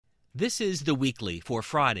This is The Weekly for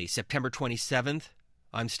Friday, September 27th.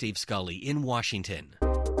 I'm Steve Scully in Washington.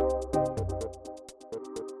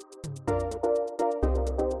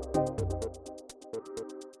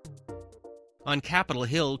 On Capitol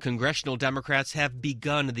Hill, congressional Democrats have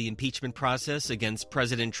begun the impeachment process against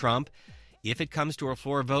President Trump. If it comes to a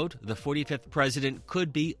floor vote, the 45th president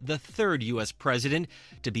could be the third U.S. president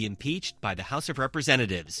to be impeached by the House of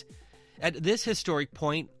Representatives. At this historic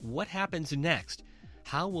point, what happens next?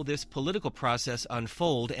 How will this political process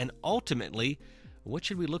unfold, and ultimately, what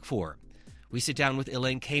should we look for? We sit down with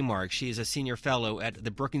Elaine Kamarck. She is a senior fellow at the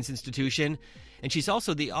Brookings Institution, and she's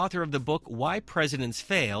also the author of the book Why Presidents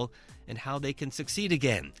Fail and How They Can Succeed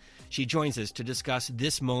Again. She joins us to discuss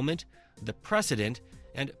this moment, the precedent,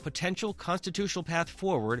 and potential constitutional path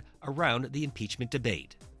forward around the impeachment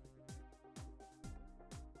debate.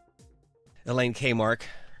 Elaine Kamarck,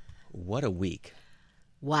 what a week.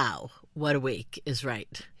 Wow, what a week is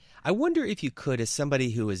right. I wonder if you could, as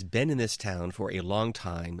somebody who has been in this town for a long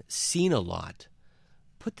time, seen a lot,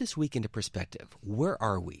 put this week into perspective. Where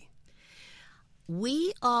are we?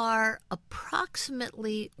 We are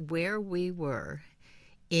approximately where we were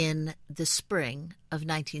in the spring of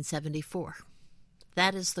 1974.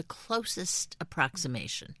 That is the closest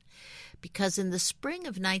approximation, because in the spring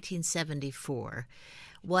of 1974,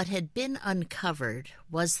 what had been uncovered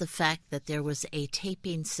was the fact that there was a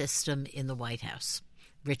taping system in the White House,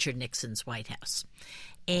 Richard Nixon's White House.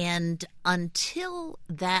 And until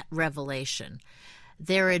that revelation,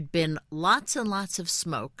 there had been lots and lots of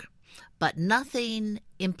smoke, but nothing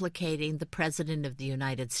implicating the President of the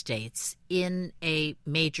United States in a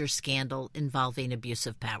major scandal involving abuse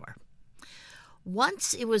of power.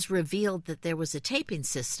 Once it was revealed that there was a taping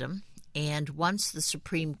system, and once the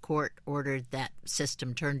Supreme Court ordered that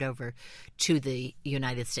system turned over to the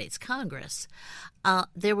United States Congress,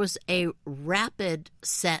 there was a rapid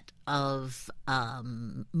set of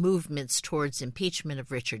movements towards impeachment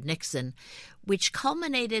of Richard Nixon, which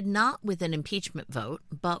culminated not with an impeachment vote,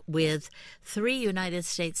 but with 3 United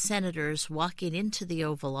States senators walking into the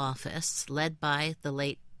Oval Office, led by the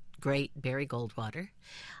late, great Barry Goldwater,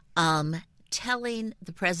 telling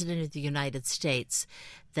the President of the United States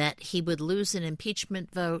that he would lose an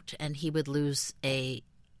impeachment vote and he would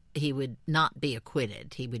not be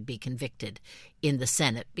acquitted. He would be convicted in the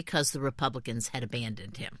Senate because the Republicans had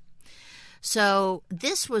abandoned him. So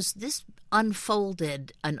this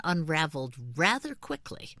unfolded and unraveled rather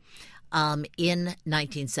quickly in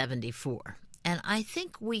 1974. And I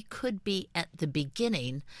think we could be at the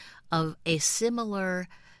beginning of a similar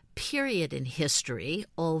period in history,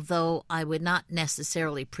 although I would not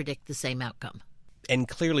necessarily predict the same outcome. And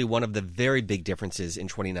clearly one of the very big differences in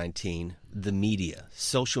 2019, the media,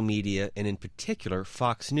 social media, and in particular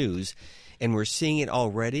Fox News. And we're seeing it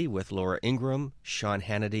already with Laura Ingraham, Sean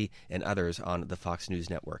Hannity, and others on the Fox News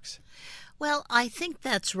networks. Well, I think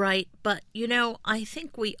that's right. But, I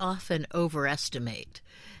think we often overestimate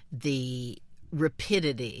the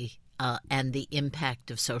rapidity and the impact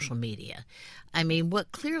of social media. I mean,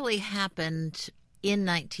 what clearly happened in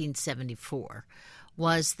 1974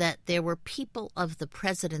 was that there were people of the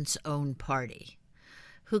president's own party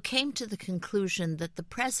who came to the conclusion that the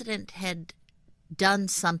president had done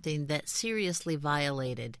something that seriously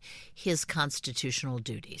violated his constitutional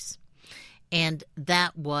duties, and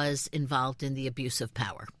that was involved in the abuse of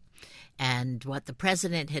power. And what the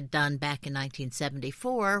president had done back in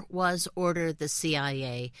 1974 was order the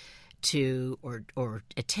CIA to, or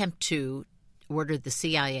attempt to order the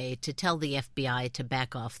CIA to tell the FBI to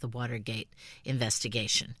back off the Watergate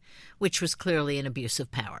investigation, which was clearly an abuse of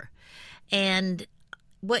power. And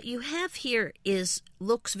what you have here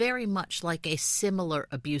looks very much like a similar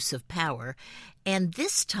abuse of power. And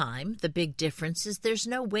this time, the big difference is there's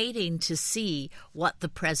no waiting to see what the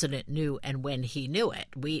president knew and when he knew it.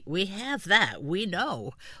 We have that. We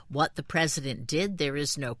know what the president did. There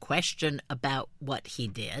is no question about what he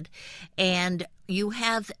did. And you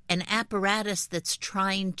have an apparatus that's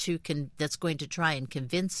going to try and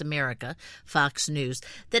convince America, Fox News,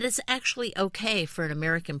 that it's actually okay for an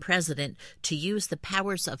American president to use the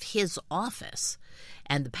powers of his office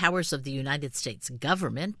and the powers of the United States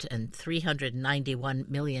government and $391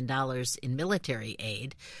 million in military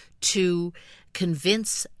aid to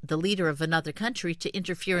convince the leader of another country to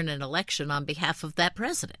interfere in an election on behalf of that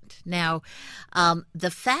president. Now,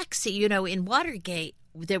 the facts, in Watergate,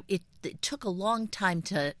 it took a long time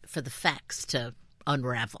for the facts to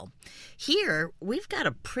unravel. Here, we've got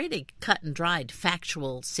a pretty cut and dried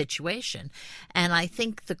factual situation. And I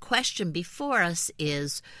think the question before us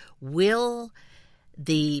is, will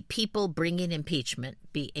the people bringing impeachment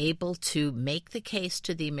be able to make the case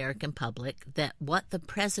to the American public that what the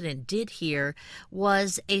president did here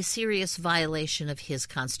was a serious violation of his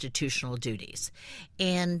constitutional duties.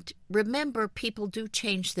 And remember, people do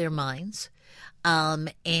change their minds.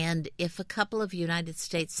 And if a couple of United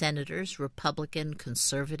States senators, Republican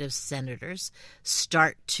conservative senators,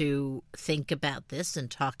 start to think about this and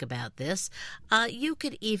talk about this, you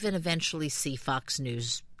could even eventually see Fox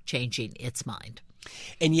News changing its mind.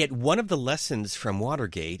 And yet one of the lessons from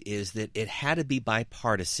Watergate is that it had to be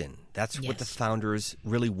bipartisan. That's what the founders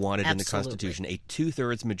really wanted in the Constitution, a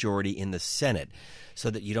 2/3 majority in the Senate,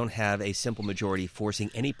 so that you don't have a simple majority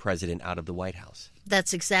forcing any president out of the White House.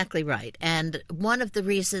 That's exactly right. And one of the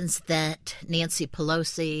reasons that Nancy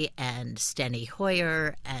Pelosi and Steny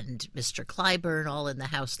Hoyer and Mr. Clyburn, all in the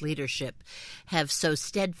House leadership, have so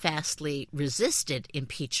steadfastly resisted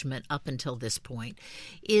impeachment up until this point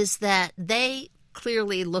is that they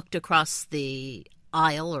clearly looked across the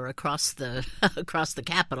aisle or across the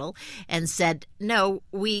Capitol and said, no,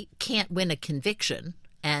 we can't win a conviction.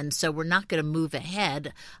 And so we're not going to move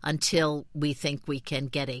ahead until we think we can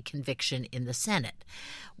get a conviction in the Senate.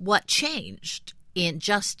 What changed in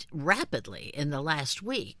just rapidly in the last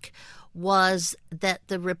week was that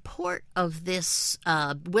the report of this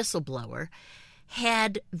whistleblower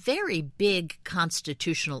had very big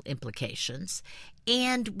constitutional implications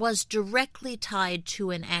and was directly tied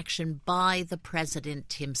to an action by the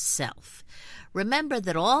president himself. Remember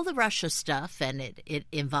that all the Russia stuff, and it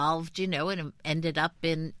involved, and ended up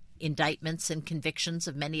in indictments and convictions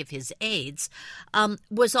of many of his aides,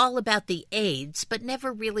 was all about the aides, but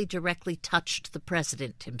never really directly touched the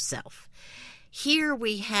president himself. Here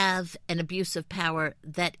we have an abuse of power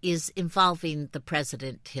that is involving the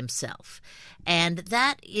president himself, and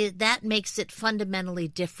that makes it fundamentally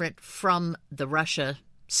different from the Russia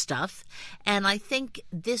stuff. And I think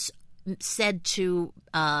this said to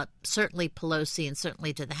certainly Pelosi and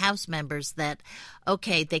certainly to the House members that,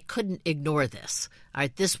 okay, they couldn't ignore this. All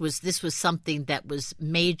right, this was something that was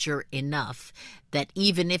major enough that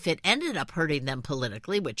even if it ended up hurting them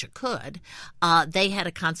politically, which it could, they had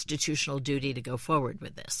a constitutional duty to go forward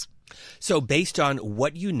with this. So based on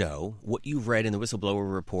what you know, what you've read in the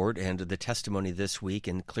whistleblower report and the testimony this week,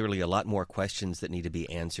 and clearly a lot more questions that need to be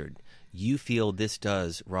answered, you feel this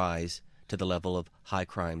does rise to the level of high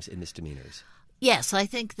crimes and misdemeanors? Yes, I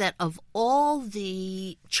think that of all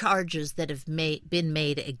the charges that have been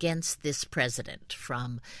made against this president,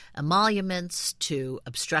 from emoluments to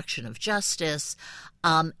obstruction of justice,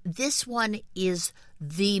 this one is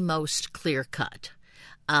the most clear-cut.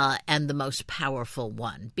 And the most powerful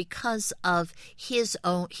one because of his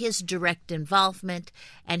direct involvement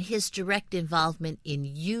and his direct involvement in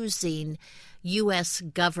using U.S.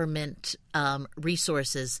 government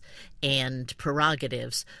resources and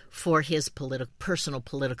prerogatives for his personal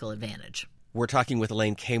political advantage. We're talking with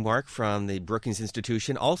Elaine Kamarck from the Brookings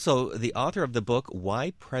Institution, also the author of the book,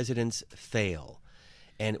 Why Presidents Fail.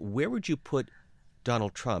 And where would you put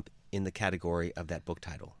Donald Trump in the category of that book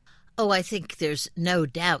title? Oh, I think there's no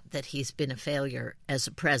doubt that he's been a failure as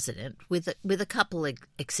a president, with a couple of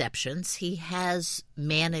exceptions. He has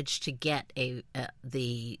managed to get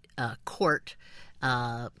the court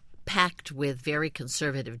packed with very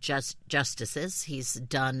conservative justices.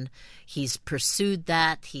 He's pursued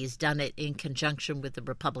that. He's done it in conjunction with the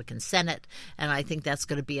Republican Senate, and I think that's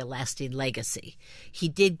going to be a lasting legacy. He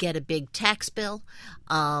did get a big tax bill,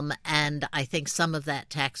 and I think some of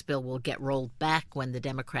that tax bill will get rolled back when the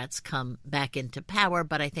Democrats come back into power,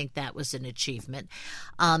 but I think that was an achievement.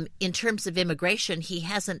 In terms of immigration, he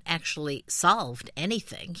hasn't actually solved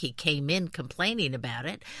anything. He came in complaining about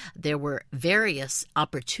it. There were various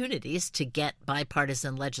opportunities to get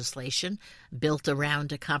bipartisan legislation built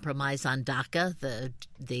around a compromise on DACA,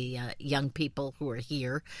 the young people who are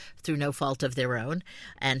here through no fault of their own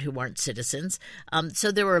and who aren't citizens.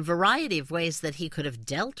 So there were a variety of ways that he could have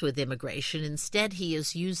dealt with immigration. Instead, he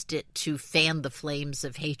has used it to fan the flames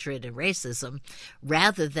of hatred and racism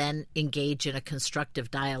rather than engage in a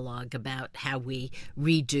constructive dialogue about how we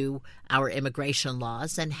redo our immigration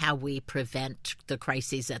laws and how we prevent the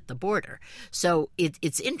crises at the border. So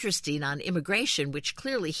it's interesting on immigration, which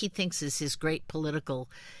clearly he thinks is his great political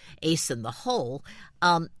ace in the hole.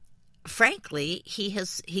 Frankly, he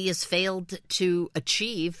has failed to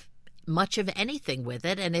achieve much of anything with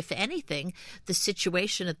it, and if anything, the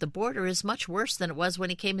situation at the border is much worse than it was when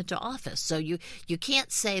he came into office. So you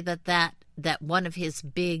can't say that one of his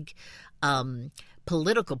big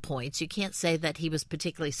political points, you can't say that he was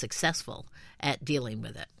particularly successful at dealing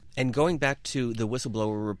with it. And going back to the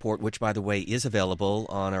whistleblower report, which, by the way, is available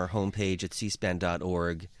on our homepage at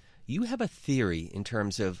cspan.org, You have a theory in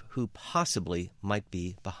terms of who possibly might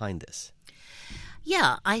be behind this.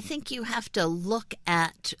 Yeah, I think you have to look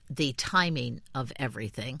at the timing of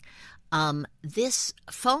everything. This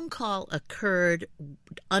phone call occurred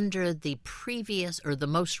under the previous or the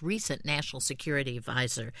most recent National Security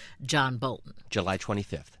Advisor, John Bolton. July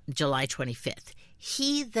 25th. July 25th.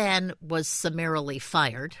 He then was summarily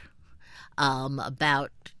fired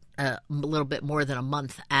about a little bit more than a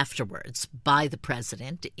month afterwards by the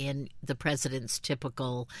president in the president's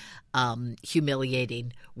typical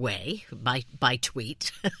humiliating way by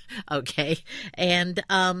tweet. Okay, and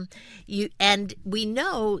we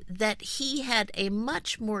know that he had a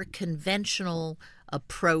much more conventional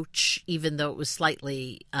approach, even though it was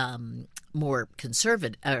slightly more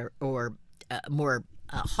conservative or more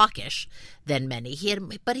hawkish than many.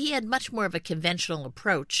 But he had much more of a conventional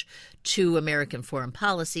approach to American foreign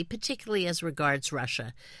policy, particularly as regards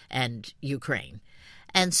Russia and Ukraine.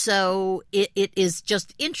 And so it is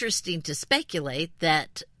just interesting to speculate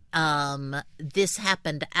that this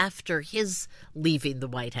happened after his leaving the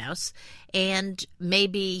White House, and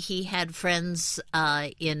maybe he had friends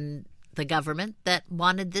in the government that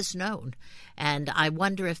wanted this known. And I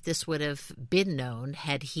wonder if this would have been known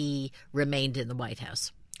had he remained in the White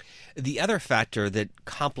House. The other factor that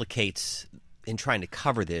complicates in trying to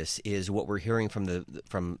cover this is what we're hearing from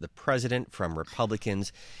the president, from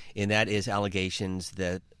Republicans, and that is allegations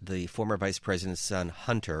that the former vice president's son,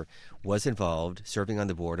 Hunter, was involved serving on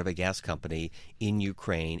the board of a gas company in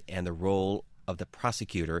Ukraine, and the role of the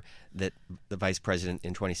prosecutor that the vice president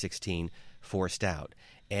in 2016 forced out.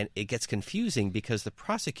 And it gets confusing because the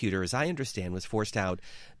prosecutor, as I understand, was forced out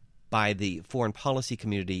by the foreign policy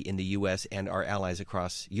community in the U.S. and our allies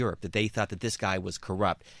across Europe, that they thought that this guy was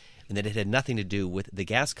corrupt and that it had nothing to do with the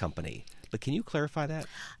gas company. But can you clarify that?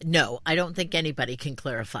 No, I don't think anybody can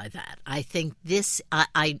clarify that. I think this,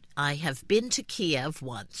 I have been to Kiev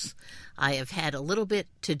once. I have had a little bit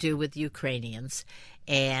to do with Ukrainians,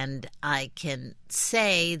 and I can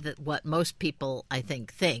say that what most people, I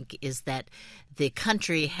think is that the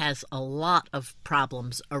country has a lot of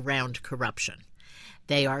problems around corruption.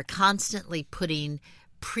 They are constantly putting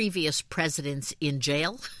previous presidents in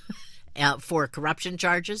jail for corruption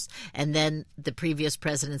charges, and then the previous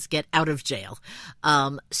presidents get out of jail.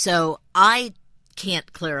 So I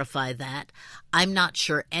can't clarify that. I'm not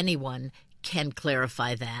sure anyone can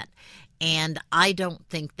clarify that, and I don't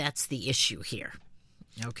think that's the issue here.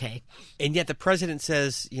 Okay. And yet the president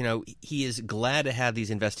says, he is glad to have these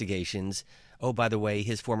investigations. Oh, by the way,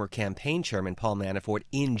 his former campaign chairman, Paul Manafort,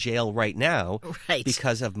 in jail right now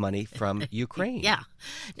because of money from Ukraine. Yeah.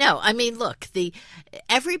 No, I mean, look,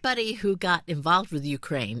 everybody who got involved with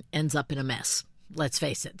Ukraine ends up in a mess. Let's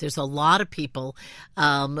face it. There's a lot of people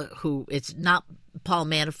who, it's not Paul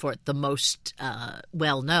Manafort, the most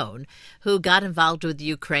well-known, who got involved with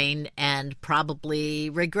Ukraine and probably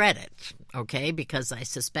regret it, okay? Because I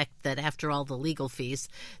suspect that after all the legal fees,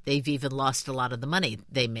 they've even lost a lot of the money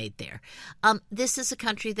they made there. This is a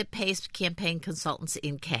country that pays campaign consultants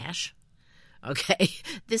in cash. Okay,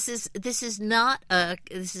 this is not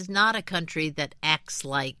a country that acts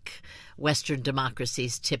like Western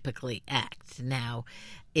democracies typically act. Now,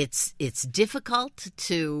 it's difficult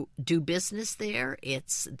to do business there.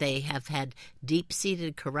 They have had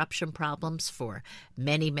deep-seated corruption problems for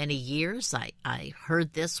many, many years. I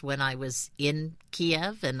heard this when I was in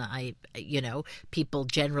Kiev, and people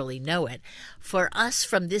generally know it. For us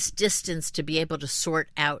from this distance to be able to sort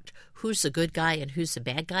out who's a good guy and who's a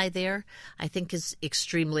bad guy there, I think is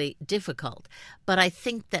extremely difficult. But I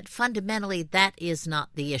think that fundamentally that is not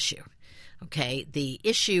the issue. Okay, the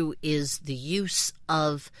issue is the use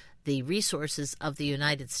of the resources of the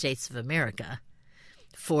United States of America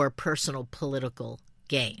for personal political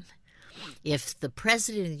gain. If the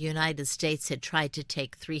President of the United States had tried to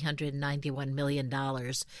take $391 million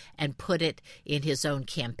and put it in his own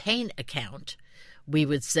campaign account, we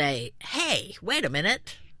would say, hey, wait a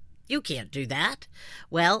minute. You can't do that.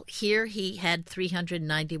 Well, here he had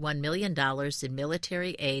 $391 million in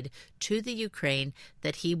military aid to the Ukraine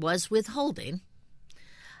that he was withholding,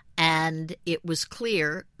 and it was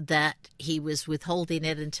clear that he was withholding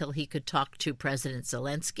it until he could talk to President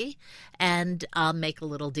Zelensky and make a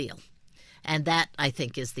little deal. And that, I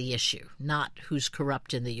think, is the issue, not who's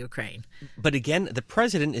corrupt in the Ukraine. But again, the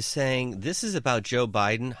president is saying this is about Joe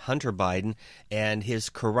Biden, Hunter Biden, and his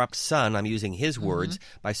corrupt son, I'm using his words,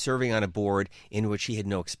 by serving on a board in which he had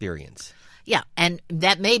no experience. Yeah, and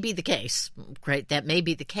that may be the case, right? That may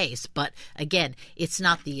be the case. But again, it's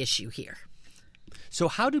not the issue here. So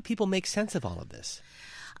how do people make sense of all of this?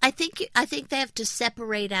 I think they have to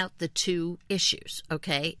separate out the two issues,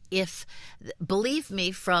 okay? Believe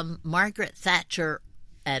me, from Margaret Thatcher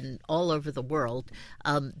and all over the world,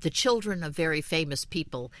 the children of very famous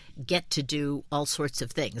people get to do all sorts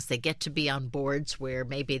of things. They get to be on boards where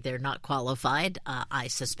maybe they're not qualified. I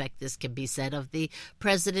suspect this can be said of the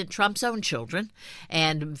President Trump's own children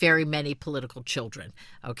and very many political children.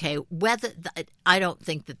 Okay, I don't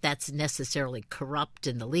think that that's necessarily corrupt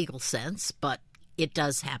in the legal sense, but it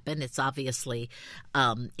does happen. It's obviously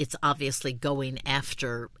going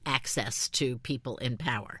after access to people in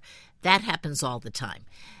power. That happens all the time.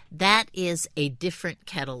 That is a different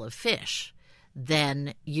kettle of fish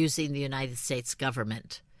than using the United States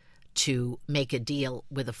government to make a deal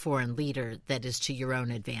with a foreign leader that is to your own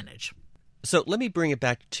advantage. So let me bring it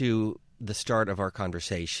back to the start of our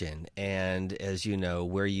conversation. And as you know,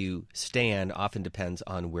 where you stand often depends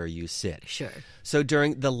on where you sit. Sure. So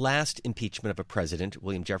during the last impeachment of a president,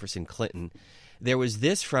 William Jefferson Clinton, there was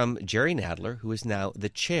this from Jerry Nadler, who is now the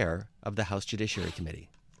chair of the House Judiciary Committee.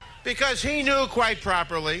 Because he knew quite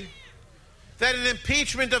properly that an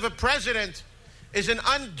impeachment of a president is an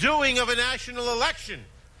undoing of a national election.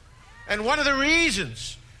 And one of the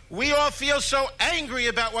reasons we all feel so angry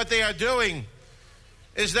about what they are doing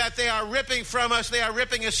is that they are ripping from us, they are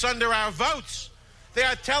ripping asunder our votes. They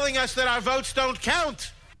are telling us that our votes don't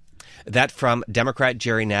count. That from Democrat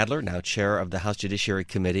Jerry Nadler, now chair of the House Judiciary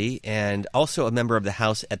Committee, and also a member of the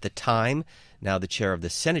House at the time, now the chair of the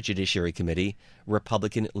Senate Judiciary Committee,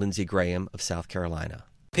 Republican Lindsey Graham of South Carolina.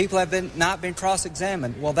 People have not been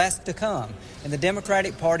cross-examined. Well, that's to come. And the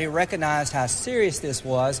Democratic Party recognized how serious this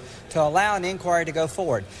was to allow an inquiry to go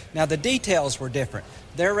forward. Now, the details were different.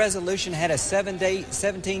 Their resolution had a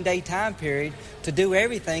 17-day time period to do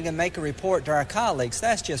everything and make a report to our colleagues.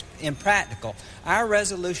 That's just impractical. Our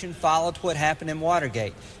resolution followed what happened in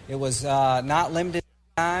Watergate. It was not limited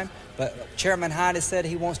time, but Chairman Hyde has said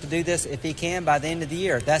he wants to do this if he can by the end of the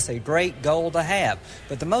year. That's a great goal to have.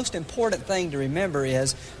 But the most important thing to remember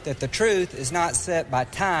is that the truth is not set by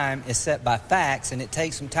time, it's set by facts, and it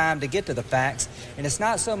takes some time to get to the facts. And it's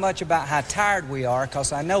not so much about how tired we are,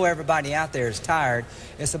 because I know everybody out there is tired.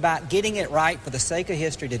 It's about getting it right for the sake of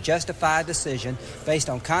history to justify a decision based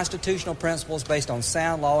on constitutional principles, based on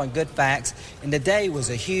sound law and good facts. And today was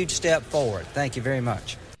a huge step forward. Thank you very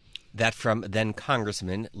much. That from then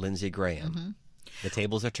Congressman Lindsey Graham. Mm-hmm. The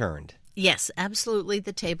tables are turned. Yes, absolutely.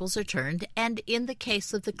 The tables are turned. And in the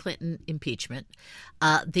case of the Clinton impeachment,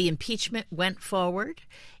 the impeachment went forward.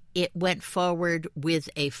 It went forward with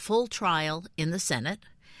a full trial in the Senate,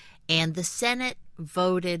 and the Senate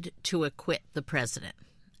voted to acquit the president.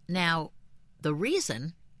 Now, the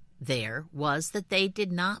reason there was that they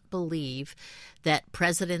did not believe that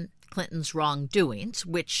President Clinton's wrongdoings,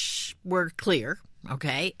 which were clear,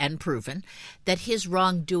 okay, and proven, that his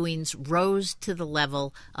wrongdoings rose to the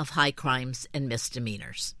level of high crimes and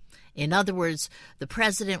misdemeanors. In other words, the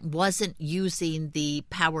president wasn't using the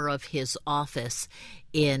power of his office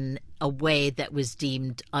in a way that was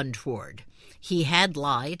deemed untoward. He had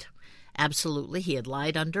lied. Absolutely, he had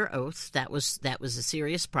lied under oath. That was a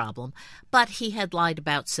serious problem. But he had lied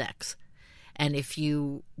about sex. And if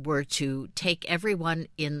you were to take everyone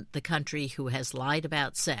in the country who has lied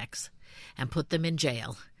about sex and put them in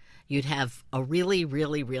jail, you'd have a really,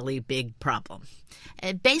 really, really big problem.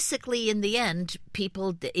 And basically, in the end,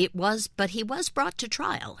 but he was brought to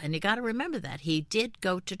trial. And you got to remember that. He did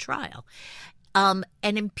go to trial. An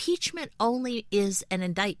impeachment only is an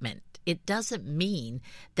indictment. It doesn't mean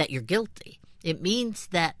that you're guilty. It means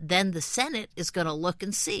that then the Senate is going to look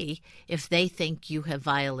and see if they think you have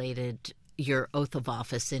violated your oath of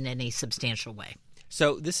office in any substantial way.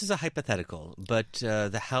 So this is a hypothetical, but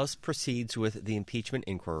the House proceeds with the impeachment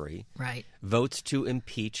inquiry, right? Votes to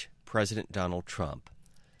impeach President Donald Trump.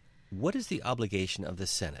 What is the obligation of the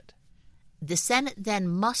Senate? The Senate then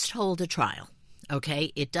must hold a trial.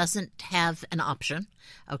 Okay, it doesn't have an option.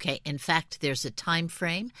 Okay, in fact, there's a time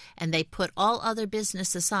frame, and they put all other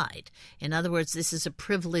business aside. In other words, this is a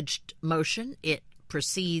privileged motion. It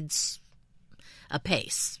proceeds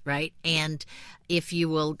apace, right? And if you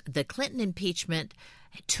will, the Clinton impeachment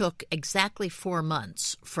took exactly 4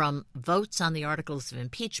 months from votes on the articles of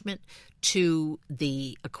impeachment to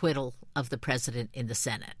the acquittal of the president in the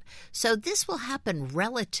Senate. So this will happen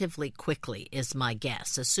relatively quickly, is my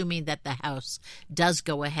guess, assuming that the House does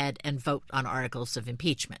go ahead and vote on articles of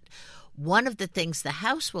impeachment. One of the things the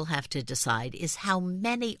House will have to decide is how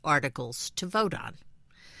many articles to vote on.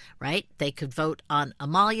 Right? They could vote on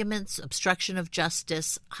emoluments, obstruction of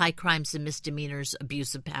justice, high crimes and misdemeanors,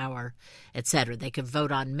 abuse of power, etc. They could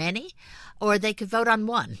vote on many, or they could vote on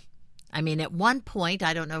one. I mean, at one point,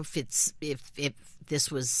 I don't know if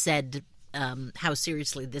this was said, how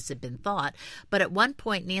seriously this had been thought, but at one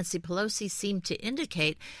point Nancy Pelosi seemed to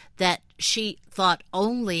indicate that she thought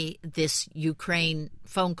only this Ukraine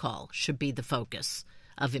phone call should be the focus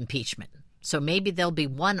of impeachment. So maybe there'll be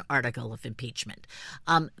one article of impeachment.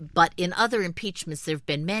 But in other impeachments, there have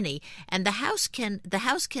been many, and the House can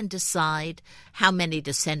decide how many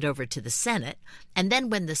to send over to the Senate, and then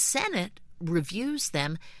when the Senate reviews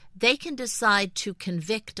them, they can decide to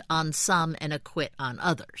convict on some and acquit on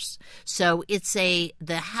others. So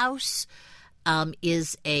the House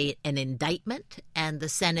is an indictment, and the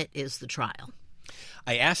Senate is the trial.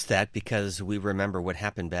 I asked that because we remember what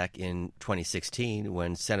happened back in 2016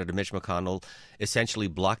 when Senator Mitch McConnell essentially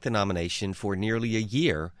blocked the nomination for nearly a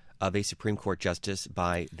year of a Supreme Court justice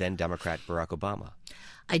by then-Democrat Barack Obama.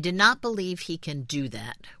 I do not believe he can do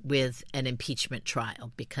that with an impeachment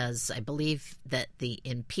trial because I believe that the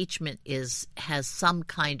impeachment has some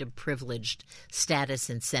kind of privileged status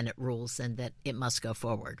in Senate rules and that it must go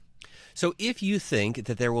forward. So if you think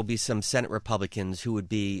that there will be some Senate Republicans who would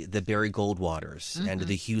be the Barry Goldwaters and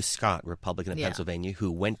the Hugh Scott, Republican of Pennsylvania,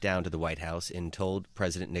 who went down to the White House and told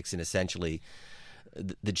President Nixon essentially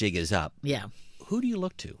the jig is up, who do you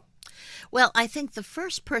look to? Well, I think the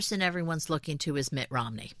first person everyone's looking to is Mitt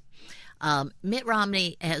Romney. Mitt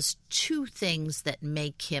Romney has two things that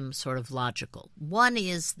make him sort of logical. One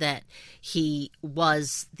is that he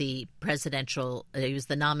was the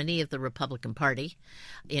nominee of the Republican Party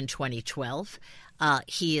in 2012.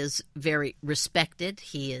 He is very respected.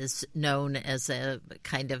 He is known as a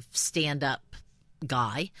kind of stand-up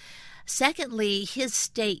guy. Secondly, his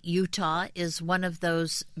state, Utah, is one of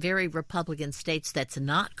those very Republican states that's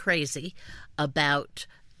not crazy about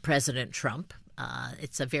President Trump.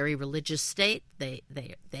 It's a very religious state.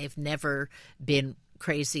 They've never been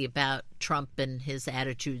crazy about Trump and his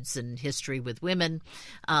attitudes and history with women.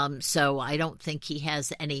 So I don't think he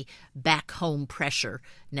has any back home pressure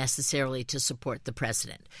necessarily to support the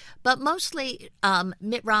president. But mostly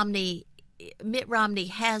Mitt Romney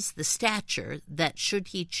has the stature that should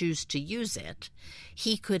he choose to use it,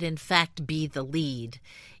 he could in fact be the lead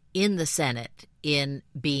in the Senate in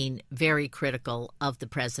being very critical of the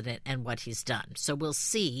president and what he's done. So we'll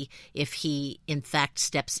see if he, in fact,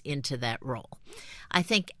 steps into that role. I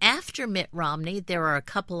think after Mitt Romney, there are a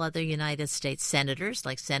couple other United States senators,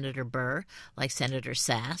 like Senator Burr, like Senator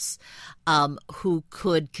Sass, who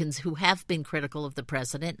have been critical of the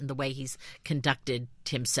president and the way he's conducted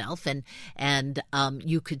himself, and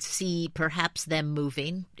you could see perhaps them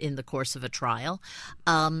moving in the course of a trial.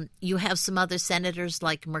 You have some other senators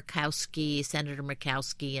like Senator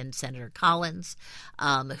Murkowski and Senator Collins,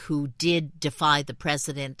 who did defy the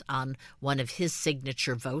president on one of his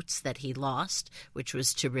signature votes that he lost, which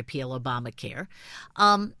was to repeal Obamacare.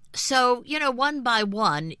 So, one by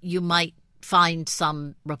one, you might find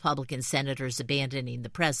some Republican senators abandoning the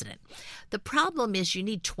president. The problem is you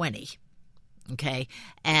need 20, okay?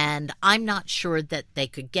 And I'm not sure that they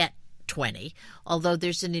could get 20, although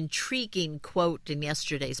there's an intriguing quote in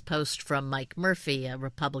yesterday's Post from Mike Murphy, a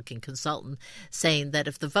Republican consultant, saying that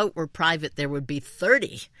if the vote were private, there would be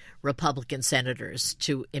 30 Republican senators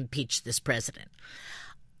to impeach this president.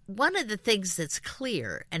 One of the things that's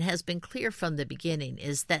clear and has been clear from the beginning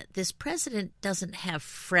is that this president doesn't have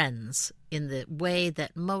friends in the way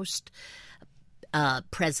that most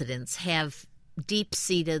presidents have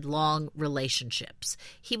deep-seated, long relationships.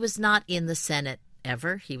 He was not in the Senate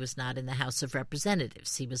ever. He was not in the House of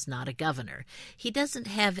Representatives. He was not a governor. He doesn't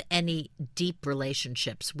have any deep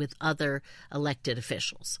relationships with other elected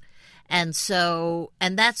officials. And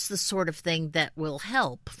that's the sort of thing that will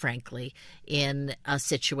help, frankly, in a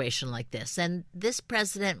situation like this. And this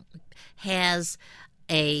president has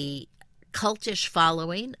a cultish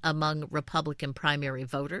following among Republican primary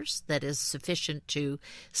voters that is sufficient to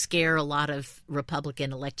scare a lot of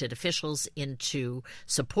Republican elected officials into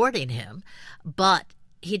supporting him, but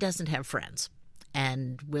he doesn't have friends.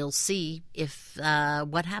 And we'll see if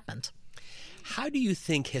what happens. How do you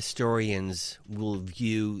think historians will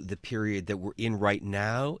view the period that we're in right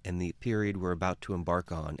now and the period we're about to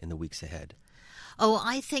embark on in the weeks ahead? Oh,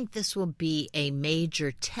 I think this will be a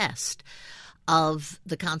major test of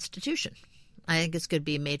the Constitution. I think it's going to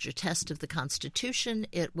be a major test of the Constitution.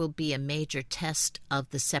 It will be a major test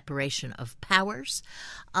of the separation of powers.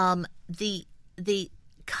 The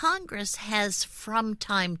Congress has, from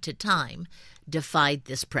time to time, defied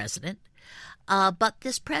this president. But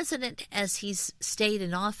this president, as he's stayed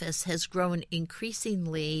in office, has grown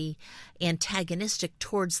increasingly antagonistic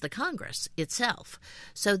towards the Congress itself.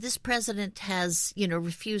 So this president has,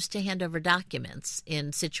 refused to hand over documents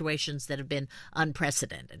in situations that have been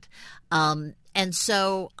unprecedented. And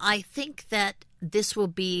so I think that this will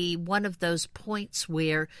be one of those points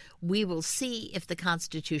where we will see if the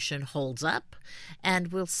Constitution holds up,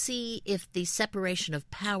 and we'll see if the separation of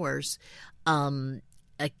powers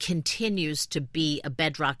continues to be a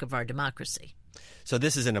bedrock of our democracy. So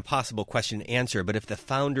this is an impossible question to answer, but if the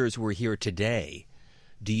founders were here today,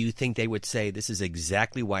 do you think they would say this is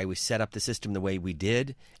exactly why we set up the system the way we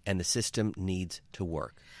did, and the system needs to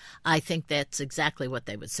work? I think that's exactly what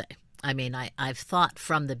they would say. I mean, I've thought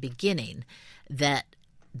from the beginning that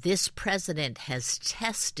this president has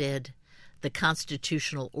tested the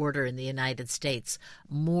constitutional order in the United States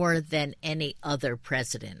more than any other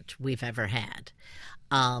president we've ever had.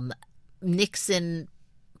 Nixon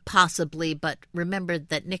possibly, but remember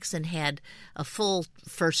that Nixon had a full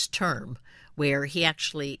first term where he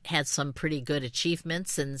actually had some pretty good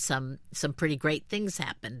achievements and some pretty great things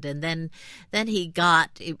happened. And then he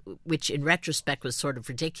got, which in retrospect was sort of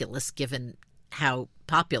ridiculous given how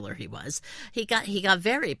popular he was, he got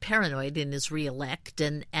very paranoid in his reelect,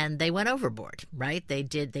 and they went overboard, right? They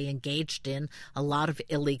engaged in a lot of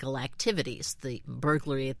illegal activities, the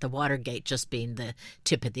burglary at the Watergate just being the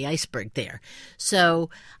tip of the iceberg there. So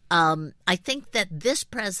I think that this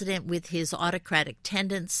president, with his autocratic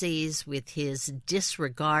tendencies, with his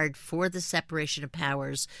disregard for the separation of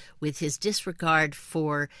powers, with his disregard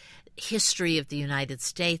for history of the United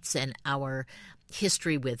States and our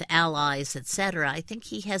history with allies, etc., I think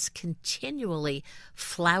he has continually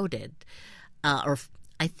flouted,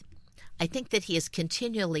 I think that he has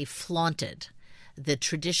continually flaunted the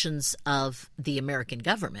traditions of the American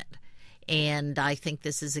government. And I think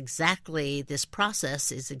this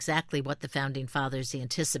process is exactly what the Founding Fathers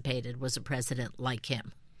anticipated was a president like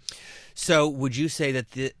him. So would you say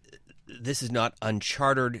that this is not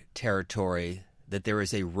uncharted territory, that there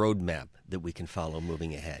is a roadmap that we can follow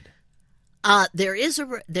moving ahead? There is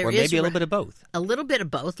a little bit of both. A little bit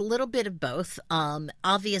of both.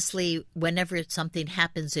 Obviously, whenever something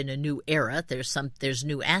happens in a new era, there's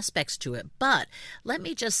new aspects to it. But let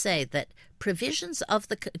me just say that provisions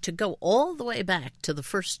to go all the way back to the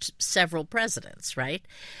first several presidents, right?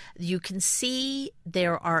 You can see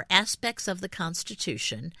there are aspects of the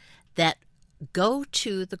Constitution that go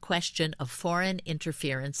to the question of foreign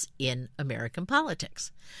interference in American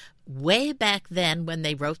politics. Way back then, when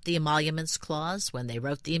they wrote the Emoluments Clause, when they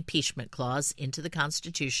wrote the Impeachment Clause into the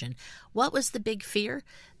Constitution, what was the big fear?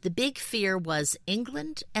 The big fear was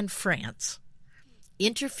England and France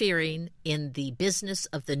interfering in the business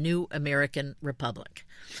of the new American Republic.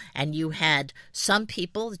 And you had some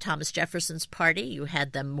people, the Thomas Jefferson's party, you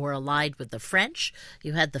had them more allied with the French,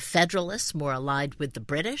 you had the Federalists more allied with the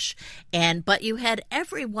British, but you had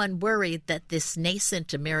everyone worried that this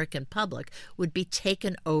nascent American public would be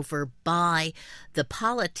taken over by the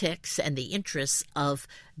politics and the interests of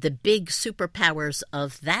the big superpowers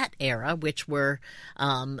of that era, which were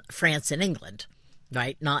France and England.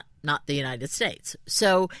 Right, not the United States.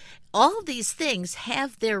 So all these things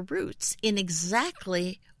have their roots in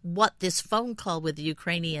exactly what this phone call with the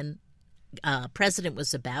Ukrainian president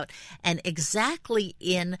was about, and exactly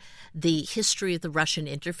in the history of the Russian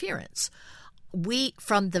interference.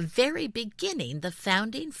 From the very beginning, the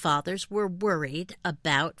Founding Fathers were worried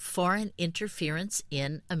about foreign interference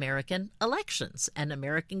in American elections and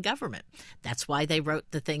American government. That's why they wrote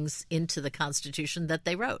the things into the Constitution that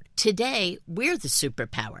they wrote. Today, we're the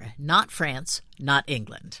superpower, not France, not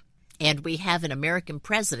England. And we have an American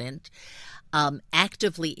president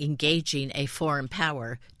actively engaging a foreign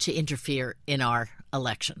power to interfere in our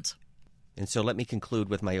elections. And so let me conclude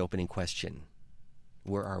with my opening question.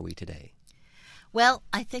 Where are we today? Well,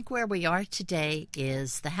 I think where we are today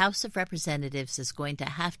is the House of Representatives is going to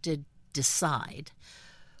have to decide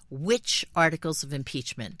which articles of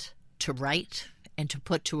impeachment to write and to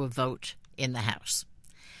put to a vote in the House.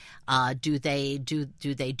 Do they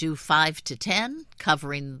do 5 to 10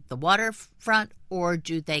 covering the waterfront, or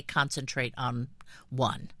do they concentrate on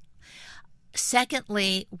one?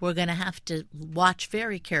 Secondly, we're going to have to watch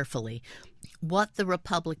very carefully what the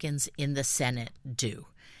Republicans in the Senate do,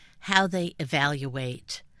 how they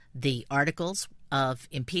evaluate the articles of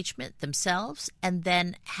impeachment themselves, and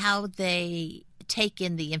then how they take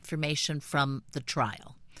in the information from the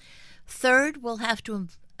trial. Third, we'll have to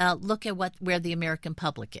look at where the American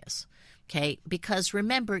public is, okay? Because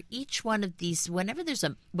remember, each one of these, whenever there's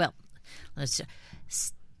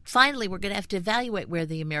finally, we're going to have to evaluate where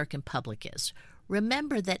the American public is.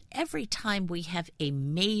 remember that every time we have a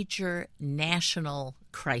major national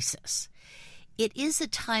crisis, it is a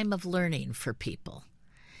time of learning for people.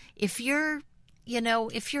 If you're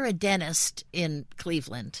a dentist in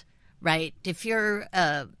Cleveland, right? If you're,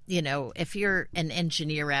 if you're an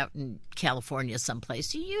engineer out in California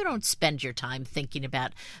someplace, you don't spend your time thinking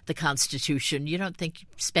about the Constitution. You don't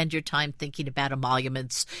spend your time thinking about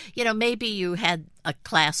emoluments. Maybe you had a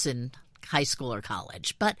class in high school or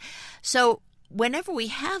college. But so whenever we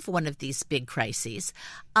have one of these big crises,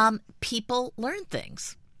 people learn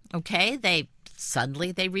things, okay?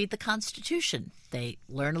 Suddenly they read the Constitution. They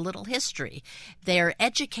learn a little history. They're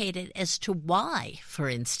educated as to why, for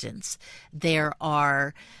instance, there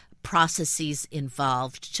are processes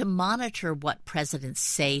involved to monitor what presidents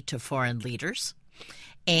say to foreign leaders,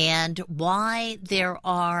 and why there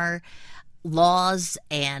are laws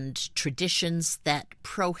and traditions that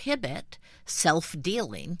prohibit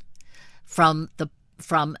self-dealing from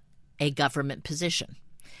a government position.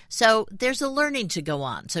 So there's a learning to go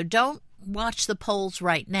on. So don't watch the polls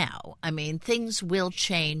right now. I mean, things will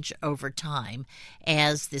change over time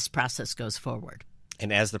as this process goes forward.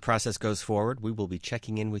 And as the process goes forward, we will be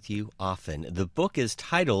checking in with you often. The book is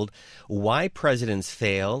titled Why Presidents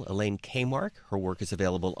Fail. Elaine Kamarck. Her work is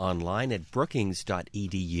available online at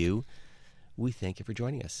brookings.edu. We thank you for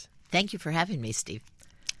joining us. Thank you for having me, Steve.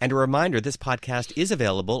 And a reminder, this podcast is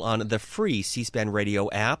available on the free C-SPAN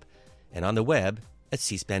radio app and on the web at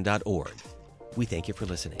cspan.org. We thank you for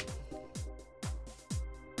listening.